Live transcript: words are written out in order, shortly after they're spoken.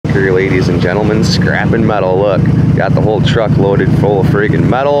Maker, ladies and gentlemen, scrapping metal. Look, got the whole truck loaded full of friggin'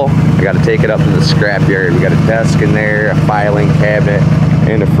 metal. I gotta take it up to the scrap yard. We got a desk in there, a filing cabinet,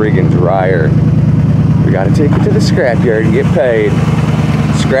 and a friggin' dryer. We gotta take it to the scrap yard and get paid.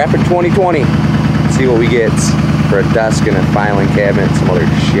 Scrapping 2020. See what we get for a desk and a filing cabinet and some other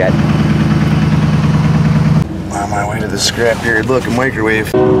shit. On my way to the scrap yard. Look, a microwave.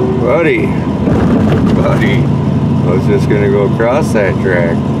 Buddy, I was just gonna go across that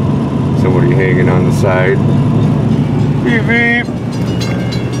track. Somebody hanging on the side. Beep beep.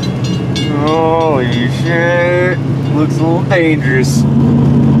 Holy shit. Looks a little dangerous.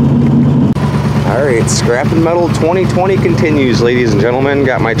 Alright, Scrapping Metal 2020 continues, ladies and gentlemen.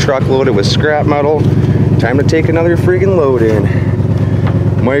 Got my truck loaded with scrap metal. Time to take another freaking load in.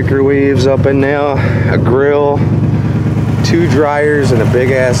 Microwaves up in there, a grill, 2 dryers, and a big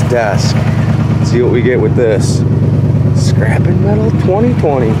ass desk. Let's see what we get with this. Scrapping Metal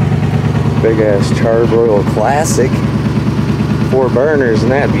 2020. Big ass charbroil classic. 4 burners in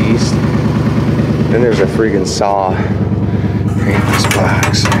that beast. Then there's a freaking saw. Right in this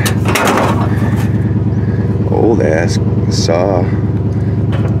box. Old ass saw.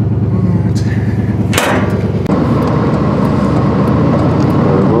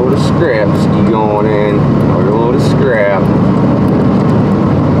 Another load of scrap ski going in. Another load of scrap.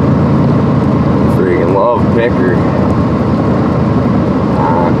 Freaking love picker.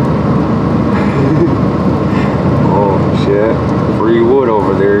 Oh shit. Free wood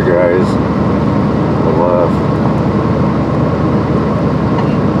over there, guys. I love.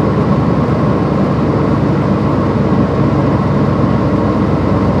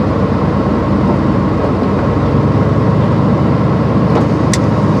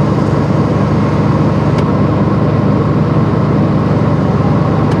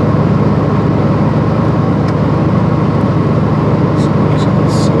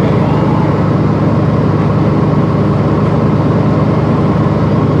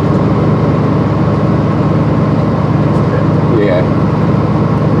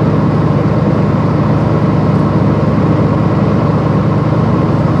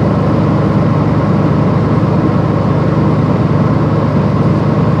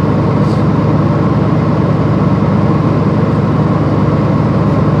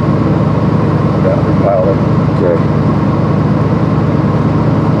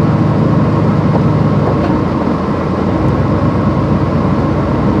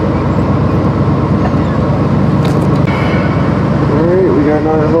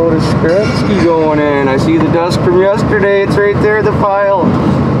 Another load of scrap ski going in. I see the dust from yesterday. It's right there, the pile.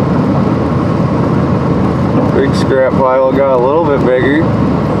 Big scrap pile got a little bit bigger.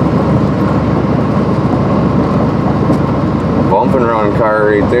 Bump and run car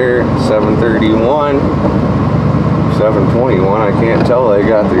right there. 731. 721. I can't tell. They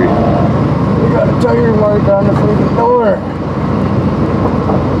got a tire mark on the freaking door.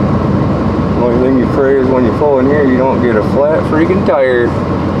 Only thing you pray is when you pull in here, you don't get a flat freaking tire.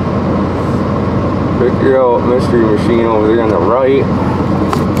 Pick your out mystery machine over there on the right.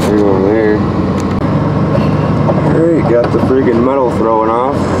 Right over there. Alright, got the freaking metal thrown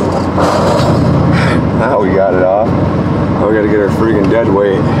off. Now we got it off. Now we gotta get our freaking dead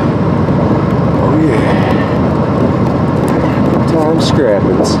weight. Oh yeah. Good time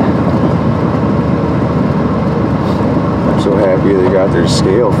scrappings. I'm so happy they got their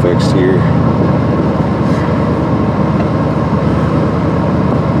scale fixed here.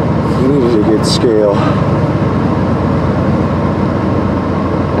 Needed a good scale.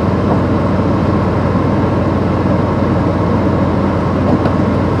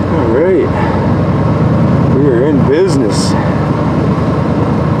 Alright. We are in business.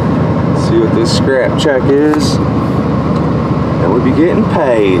 Let's see what this scrap check is. And we'll be getting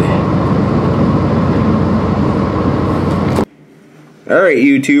paid. Alright,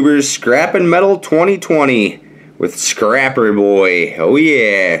 YouTubers, Scrapping Metal 2020 with Scrapper Boy. Oh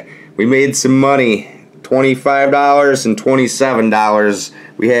yeah. We made some money, $25 and $27.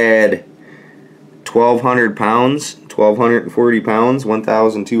 We had 1,200 pounds, 1,240 pounds,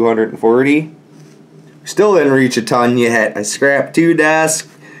 1,240. Still didn't reach a ton yet. I scrapped 2 desks,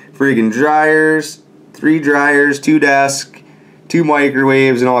 freaking dryers, 3 dryers, 2 desks, 2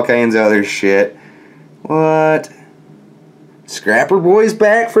 microwaves, and all kinds of other shit. What? Scrapper Boy's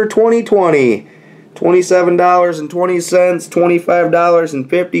back for 2020. $27.20,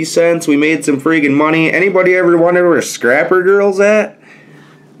 $25.50. We made some freaking money. Anybody ever wonder where Scrapper Girl's at?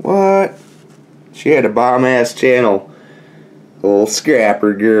 What? She had a bomb-ass channel. Little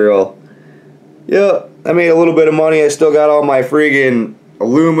Scrapper Girl. Yep, I made a little bit of money. I still got all my freaking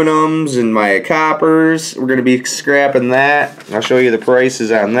aluminums and my coppers. We're going to be scrapping that. I'll show you the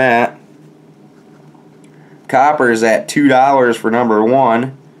prices on that. Copper is at $2 for number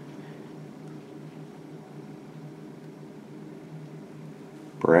 1.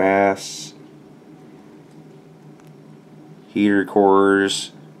 Brass. Heater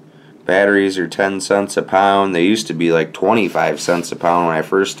cores. Batteries are 10 cents a pound. They used to be like 25 cents a pound when I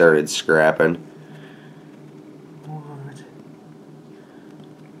first started scrapping.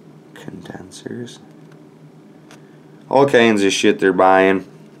 Condensers. All kinds of shit they're buying.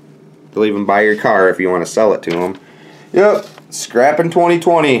 They'll even buy your car if you want to sell it to them. Yep, scrapping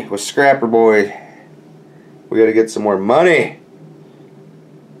 2020 with Scrapper Boy. We gotta get some more money.